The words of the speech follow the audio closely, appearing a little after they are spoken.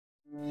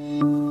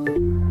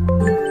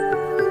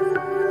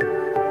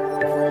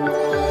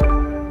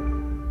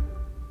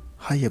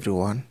Hi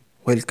everyone,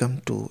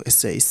 welcome to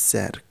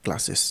SIR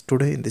classes.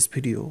 Today in this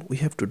video we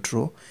have to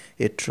draw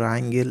a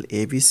triangle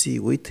ABC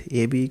with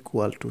AB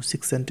equal to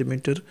 6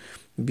 cm,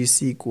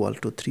 BC equal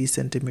to 3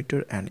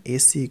 cm and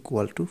AC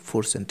equal to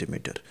 4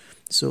 cm.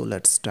 So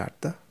let's start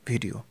the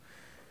video.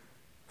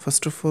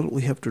 First of all,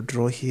 we have to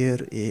draw here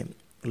a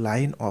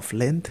line of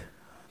length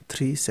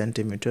 3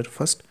 cm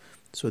first.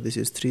 So this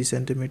is 3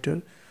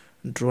 cm.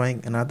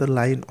 Drawing another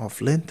line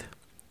of length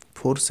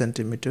 4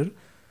 cm.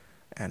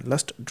 And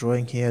last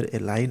drawing here a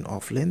line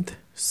of length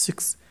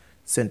 6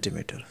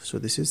 cm. So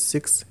this is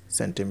 6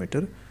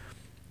 cm.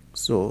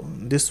 So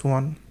this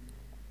one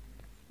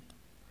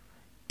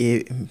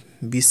a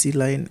BC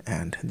line,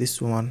 and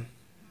this one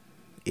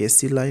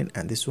AC line,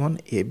 and this one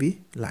AB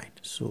line.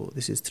 So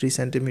this is 3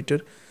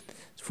 cm,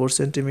 4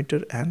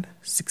 cm and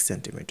 6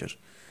 cm.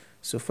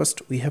 So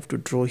first we have to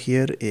draw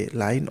here a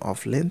line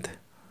of length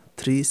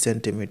 3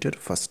 cm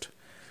first.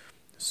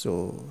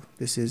 So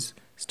this is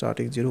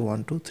starting 0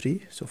 1 2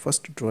 3. So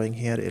first drawing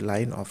here a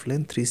line of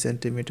length 3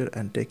 cm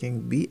and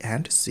taking B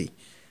and C.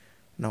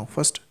 Now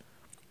first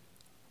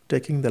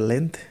taking the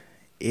length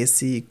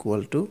AC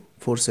equal to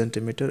 4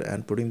 cm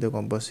and putting the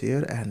compass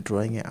here and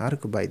drawing an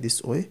arc by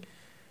this way,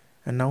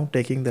 and now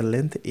taking the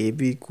length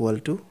AB equal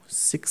to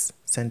 6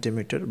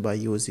 cm by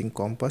using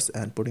compass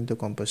and putting the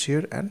compass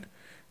here and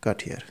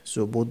cut here.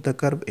 So both the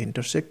curve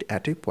intersect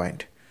at a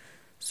point.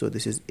 So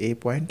this is A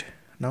point.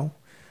 Now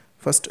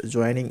first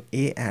joining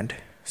A and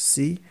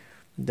C,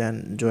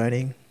 then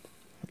joining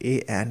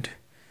A and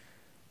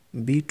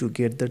B to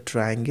get the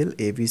triangle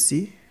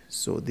ABC.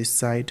 So this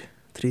side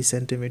 3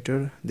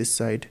 cm, this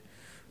side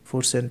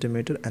 4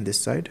 cm and this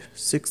side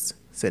 6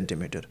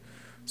 cm.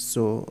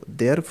 So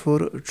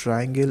therefore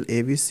triangle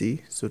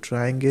ABC, so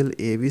triangle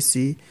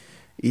ABC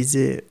is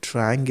a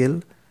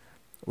triangle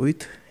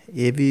with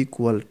AB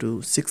equal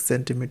to 6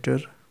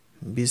 cm,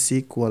 BC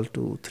equal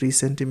to 3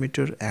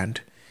 cm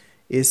and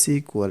AC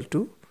equal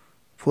to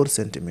 4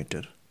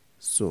 cm.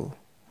 So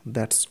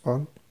that's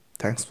all.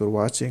 Thanks for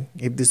watching.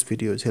 If this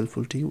video is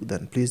helpful to you,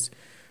 then please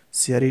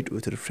share it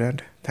with your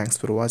friend. Thanks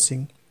for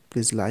watching.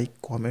 Please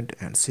like, comment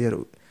and share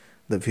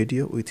the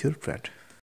video with your friend.